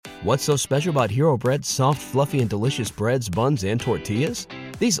What's so special about Hero Bread's soft, fluffy, and delicious breads, buns, and tortillas?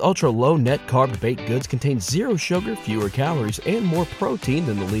 These ultra-low net-carb baked goods contain zero sugar, fewer calories, and more protein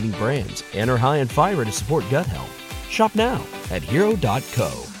than the leading brands, and are high in fiber to support gut health. Shop now at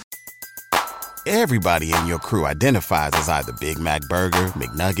Hero.co. Everybody in your crew identifies as either Big Mac Burger,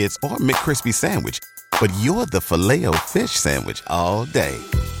 McNuggets, or McCrispy Sandwich. But you're the Filet-O-Fish Sandwich all day.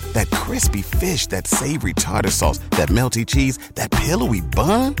 That crispy fish, that savory tartar sauce, that melty cheese, that pillowy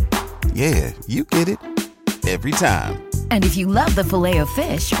bun. Yeah, you get it. Every time. And if you love the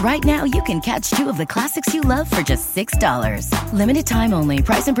Filet-O-Fish, right now you can catch two of the classics you love for just $6. Limited time only.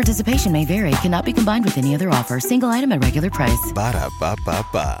 Price and participation may vary. Cannot be combined with any other offer. Single item at regular price.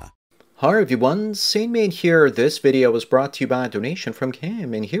 Ba-da-ba-ba-ba. Hi everyone, Sandman here. This video was brought to you by a donation from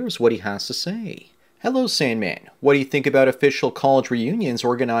Cam, and here's what he has to say. Hello Sandman, what do you think about official college reunions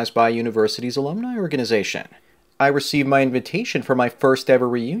organized by a university's alumni organization? I received my invitation for my first ever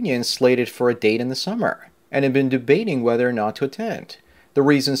reunion slated for a date in the summer, and have been debating whether or not to attend. The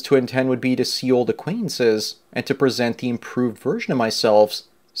reasons to attend would be to see old acquaintances, and to present the improved version of myself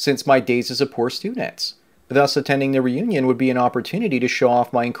since my days as a poor student. Thus, attending the reunion would be an opportunity to show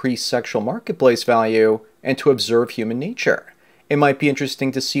off my increased sexual marketplace value and to observe human nature. It might be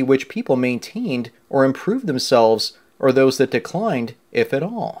interesting to see which people maintained or improved themselves, or those that declined, if at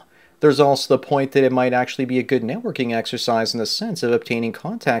all. There's also the point that it might actually be a good networking exercise in the sense of obtaining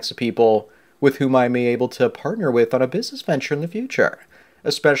contacts of people with whom I may be able to partner with on a business venture in the future,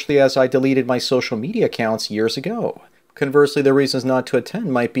 especially as I deleted my social media accounts years ago. Conversely, the reasons not to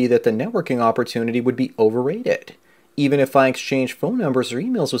attend might be that the networking opportunity would be overrated. Even if I exchange phone numbers or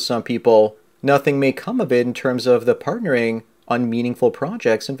emails with some people, nothing may come of it in terms of the partnering on meaningful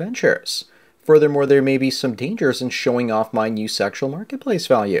projects and ventures. Furthermore, there may be some dangers in showing off my new sexual marketplace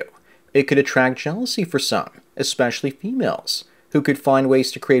value. It could attract jealousy for some, especially females, who could find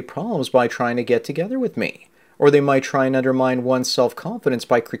ways to create problems by trying to get together with me. Or they might try and undermine one's self-confidence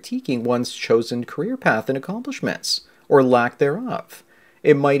by critiquing one's chosen career path and accomplishments, or lack thereof.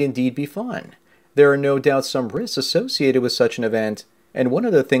 It might indeed be fun. There are no doubt some risks associated with such an event, and one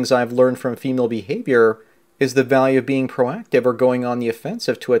of the things I've learned from female behavior is the value of being proactive or going on the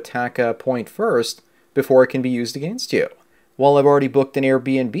offensive to attack a point first before it can be used against you. While I've already booked an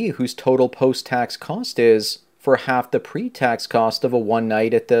Airbnb whose total post-tax cost is for half the pre-tax cost of a one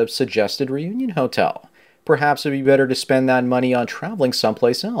night at the suggested reunion hotel, perhaps it would be better to spend that money on traveling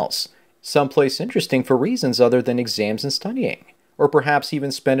someplace else, someplace interesting for reasons other than exams and studying, or perhaps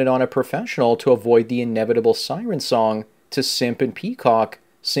even spend it on a professional to avoid the inevitable siren song to simp and peacock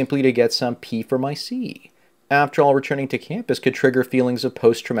simply to get some P for my C. After all, returning to campus could trigger feelings of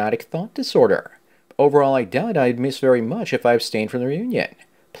post-traumatic thought disorder. Overall, I doubt I'd miss very much if I abstained from the reunion.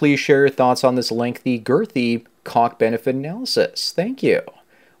 Please share your thoughts on this lengthy, girthy cock-benefit analysis. Thank you.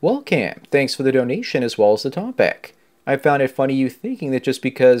 Well, Cam, thanks for the donation as well as the topic. I found it funny you thinking that just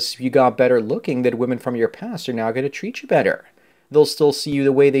because you got better looking that women from your past are now going to treat you better. They'll still see you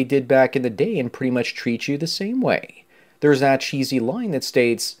the way they did back in the day and pretty much treat you the same way. There's that cheesy line that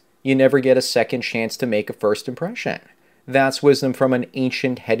states, "You never get a second chance to make a first impression." That's wisdom from an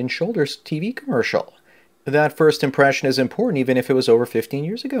ancient Head & Shoulders TV commercial. That first impression is important even if it was over 15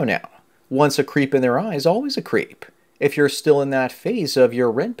 years ago now. Once a creep in their eyes, always a creep. If you're still in that phase of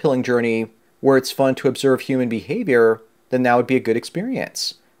your red pilling journey where it's fun to observe human behavior, then that would be a good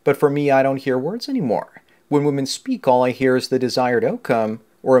experience. But for me, I don't hear words anymore. When women speak, all I hear is the desired outcome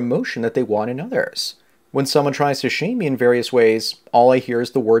or emotion that they want in others. When someone tries to shame me in various ways, all I hear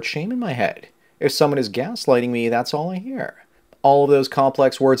is the word shame in my head. If someone is gaslighting me, that's all I hear. All of those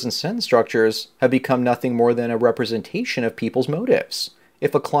complex words and sentence structures have become nothing more than a representation of people's motives.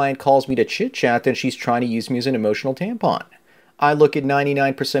 If a client calls me to chit-chat, then she's trying to use me as an emotional tampon. I look at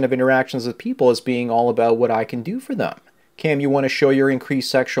 99% of interactions with people as being all about what I can do for them. Cam, you want to show your increased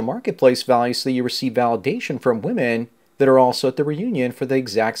sexual marketplace value so that you receive validation from women that are also at the reunion for the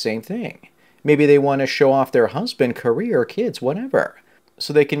exact same thing. Maybe they want to show off their husband, career, kids, whatever,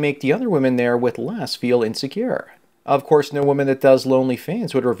 so they can make the other women there with less feel insecure. Of course, no woman that does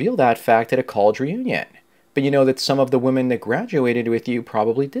OnlyFans would reveal that fact at a college reunion. But you know that some of the women that graduated with you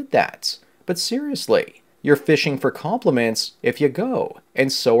probably did that. But seriously, you're fishing for compliments if you go,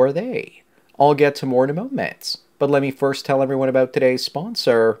 and so are they. I'll get to more in a moment, but let me first tell everyone about today's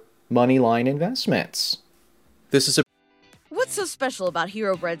sponsor, Moneyline Investments. What's so special about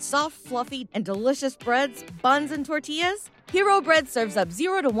Hero Bread's soft, fluffy, and delicious breads, buns, and tortillas? Hero Bread serves up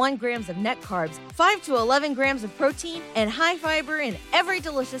 0 to 1 grams of net carbs, 5 to 11 grams of protein, and high fiber in every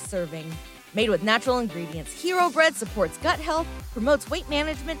delicious serving. Made with natural ingredients, Hero Bread supports gut health, promotes weight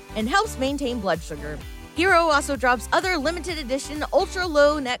management, and helps maintain blood sugar. Hero also drops other limited edition ultra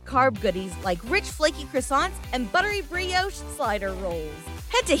low net carb goodies like rich flaky croissants and buttery brioche slider rolls.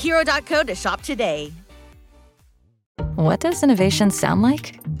 Head to hero.co to shop today. What does innovation sound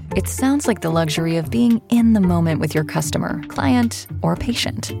like? It sounds like the luxury of being in the moment with your customer, client, or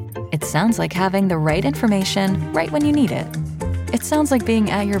patient. It sounds like having the right information right when you need it. It sounds like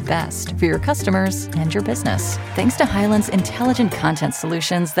being at your best for your customers and your business. Thanks to Hyland's intelligent content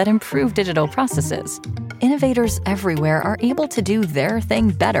solutions that improve digital processes, innovators everywhere are able to do their thing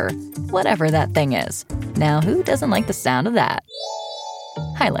better, whatever that thing is. Now, who doesn't like the sound of that?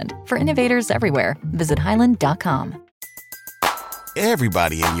 Hyland, for innovators everywhere. Visit hyland.com.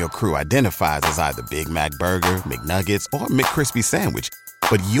 Everybody in your crew identifies as either Big Mac Burger, McNuggets, or McCrispy Sandwich.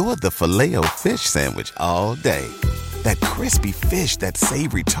 But you're the Filet-O-Fish Sandwich all day. That crispy fish, that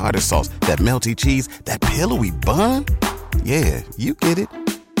savory tartar sauce, that melty cheese, that pillowy bun. Yeah, you get it.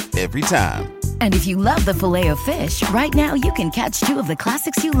 Every time. And if you love the Filet-O-Fish, right now you can catch two of the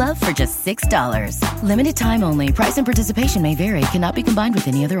classics you love for just $6. Limited time only. Price and participation may vary. Cannot be combined with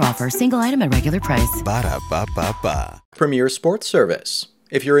any other offer. Single item at regular price. Ba-da-ba-ba-ba. Premier Sports Service.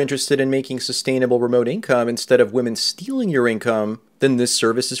 If you're interested in making sustainable remote income instead of women stealing your income, then this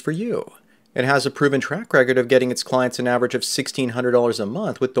service is for you. It has a proven track record of getting its clients an average of $1,600 a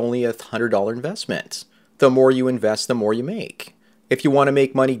month with only a $100 investment. The more you invest, the more you make. If you want to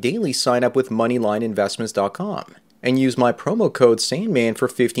make money daily, sign up with MoneyLineInvestments.com and use my promo code Sandman for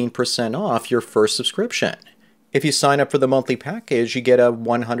 15% off your first subscription. If you sign up for the monthly package, you get a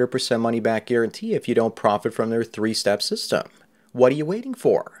 100% money-back guarantee if you don't profit from their 3-step system. What are you waiting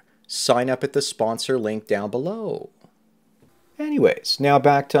for? Sign up at the sponsor link down below. Anyways, now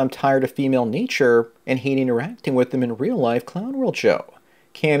back to I'm tired of female nature and hate interacting with them in real life Clown World show.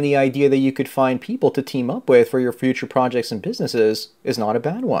 Cam, the idea that you could find people to team up with for your future projects and businesses is not a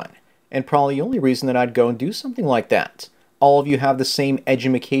bad one, and probably the only reason that I'd go and do something like that. All of you have the same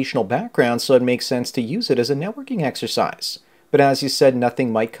educational background, so it makes sense to use it as a networking exercise. But as you said,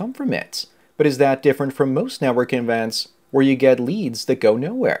 nothing might come from it. But is that different from most networking events where you get leads that go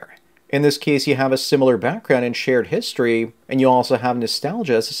nowhere? In this case, you have a similar background and shared history, and you also have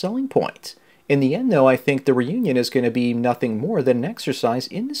nostalgia as a selling point. In the end, though, I think the reunion is going to be nothing more than an exercise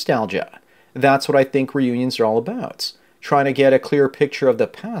in nostalgia. That's what I think reunions are all about. Trying to get a clear picture of the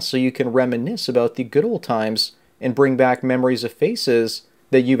past so you can reminisce about the good old times and bring back memories of faces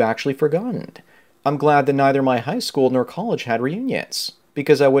that you've actually forgotten. I'm glad that neither my high school nor college had reunions,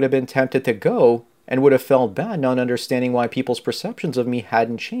 because I would have been tempted to go and would have felt bad not understanding why people's perceptions of me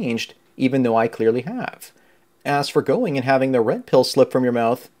hadn't changed, even though I clearly have. As for going and having the red pill slip from your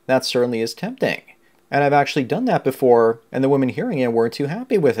mouth, that certainly is tempting. And I've actually done that before, and the women hearing it weren't too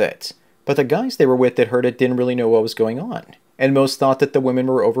happy with it. But the guys they were with that heard it didn't really know what was going on, and most thought that the women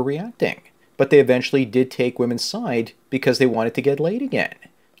were overreacting. But they eventually did take women's side because they wanted to get laid again.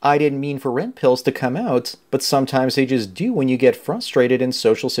 I didn't mean for red pills to come out, but sometimes they just do when you get frustrated in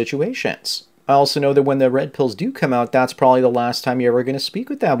social situations. I also know that when the red pills do come out, that's probably the last time you're ever going to speak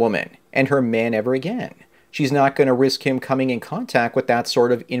with that woman and her man ever again. She's not going to risk him coming in contact with that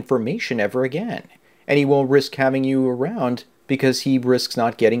sort of information ever again. And he won't risk having you around because he risks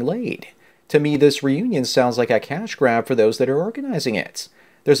not getting laid. To me, this reunion sounds like a cash grab for those that are organizing it.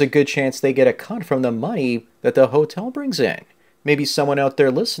 There's a good chance they get a cut from the money that the hotel brings in. Maybe someone out there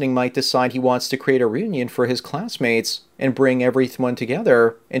listening might decide he wants to create a reunion for his classmates and bring everyone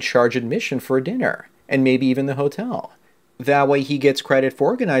together and charge admission for a dinner, and maybe even the hotel. That way he gets credit for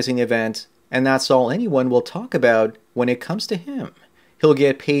organizing the event, and that's all anyone will talk about when it comes to him. He'll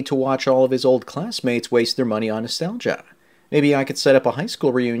get paid to watch all of his old classmates waste their money on nostalgia. Maybe I could set up a high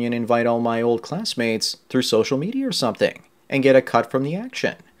school reunion and invite all my old classmates through social media or something, and get a cut from the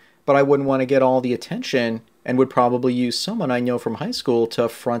action. But I wouldn't want to get all the attention and would probably use someone I know from high school to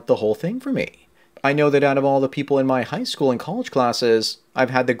front the whole thing for me. I know that out of all the people in my high school and college classes,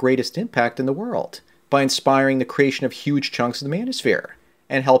 I've had the greatest impact in the world by inspiring the creation of huge chunks of the manosphere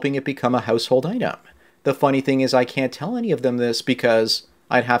and helping it become a household item. The funny thing is I can't tell any of them this because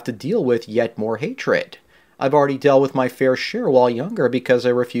I'd have to deal with yet more hatred. I've already dealt with my fair share while younger because I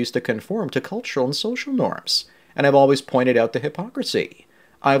refused to conform to cultural and social norms, and I've always pointed out the hypocrisy.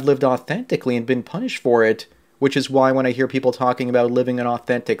 I've lived authentically and been punished for it, which is why when I hear people talking about living an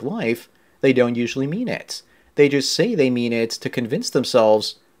authentic life, they don't usually mean it. They just say they mean it to convince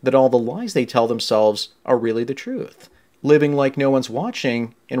themselves that all the lies they tell themselves are really the truth. Living like no one's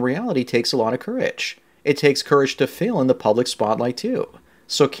watching, in reality, takes a lot of courage. It takes courage to fail in the public spotlight too.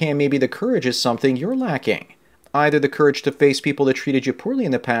 So Cam, maybe the courage is something you're lacking. Either the courage to face people that treated you poorly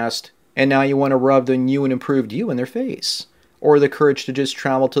in the past, and now you want to rub the new and improved you in their face. Or the courage to just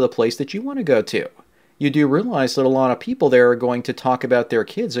travel to the place that you want to go to. You do realize that a lot of people there are going to talk about their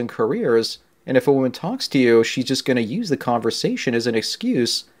kids and careers, and if a woman talks to you, she's just going to use the conversation as an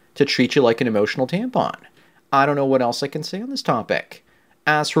excuse to treat you like an emotional tampon. I don't know what else I can say on this topic.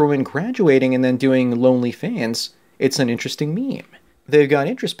 As for women graduating and then doing LonelyFans, it's an interesting meme. They've got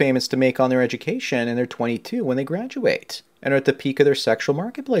interest payments to make on their education and they're 22 when they graduate and are at the peak of their sexual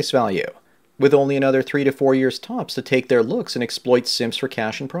marketplace value, with only another 3 to 4 years tops to take their looks and exploit simps for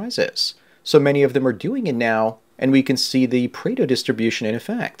cash and prizes. So many of them are doing it now, and we can see the Pareto distribution in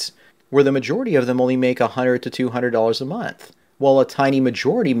effect, where the majority of them only make $100 to $200 a month, while a tiny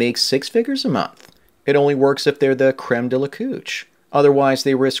majority makes 6 figures a month. It only works if they're the creme de la couche. Otherwise,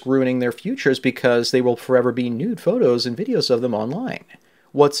 they risk ruining their futures because they will forever be nude photos and videos of them online.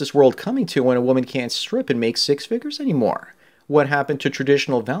 What's this world coming to when a woman can't strip and make 6 figures anymore? What happened to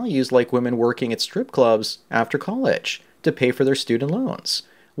traditional values like women working at strip clubs after college to pay for their student loans?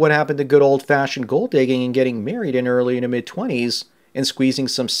 What happened to good old-fashioned gold digging and getting married in early and mid-20s and squeezing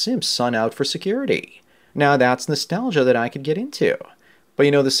some simp's son out for security? Now that's nostalgia that I could get into. But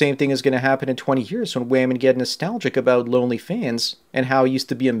you know, the same thing is going to happen in 20 years when women get nostalgic about LonelyFans and how it used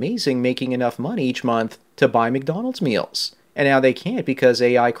to be amazing making enough money each month to buy McDonald's meals. And now they can't because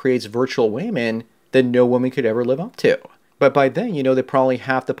AI creates virtual women that no woman could ever live up to. But by then, you know that probably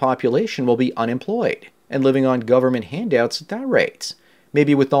half the population will be unemployed and living on government handouts at that rate.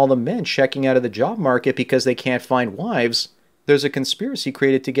 Maybe with all the men checking out of the job market because they can't find wives, there's a conspiracy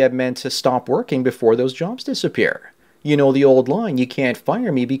created to get men to stop working before those jobs disappear. You know the old line, you can't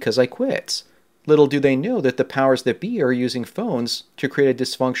fire me because I quit. Little do they know that the powers that be are using phones to create a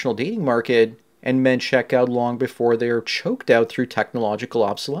dysfunctional dating market, and men check out long before they're choked out through technological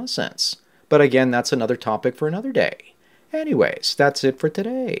obsolescence. But again, that's another topic for another day. Anyways, that's it for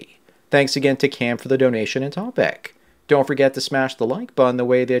today. Thanks again to Cam for the donation and topic. Don't forget to smash the like button the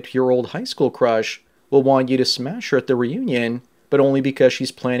way that your old high school crush will want you to smash her at the reunion, but only because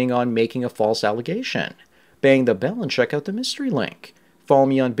she's planning on making a false allegation. Bang the bell and check out the mystery link. Follow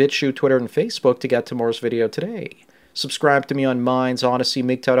me on BitChute, Twitter, and Facebook to get tomorrow's video today. Subscribe to me on Minds, Odyssey,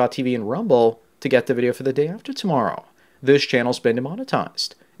 MGTOW.tv, and Rumble to get the video for the day after tomorrow. This channel's been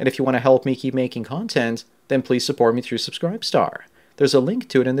demonetized, and if you want to help me keep making content, then please support me through Subscribestar. There's a link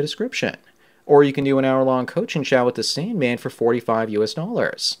to it in the description. Or you can do an hour-long coaching chat with the Sandman for $45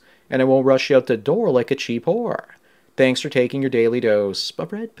 US, and I won't rush you out the door like a cheap whore. Thanks for taking your daily dose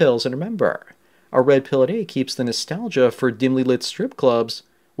of red pills, and remember, a red pill a day keeps the nostalgia for dimly lit strip clubs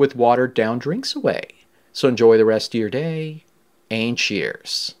with watered-down drinks away. So enjoy the rest of your day, and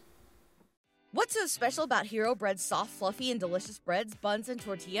cheers. What's so special about Hero Bread's soft, fluffy, and delicious breads, buns, and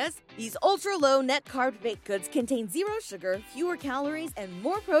tortillas? These ultra-low net-carb baked goods contain zero sugar, fewer calories, and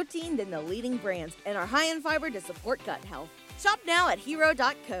more protein than the leading brands, and are high in fiber to support gut health. Shop now at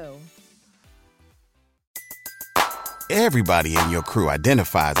hero.co. Everybody in your crew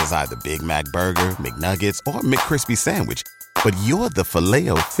identifies as either Big Mac Burger, McNuggets, or McCrispy Sandwich. But you're the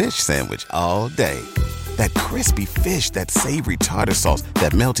Filet-O-Fish Sandwich all day. That crispy fish, that savory tartar sauce,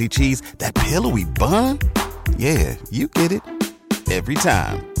 that melty cheese, that pillowy bun. Yeah, you get it. Every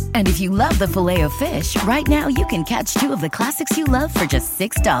time. And if you love the Filet-O-Fish, right now you can catch 2 of the classics you love for just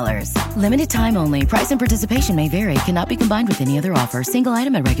 $6. Limited time only. Price and participation may vary. Cannot be combined with any other offer. Single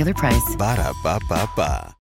item at regular price. Ba-da-ba-ba-ba.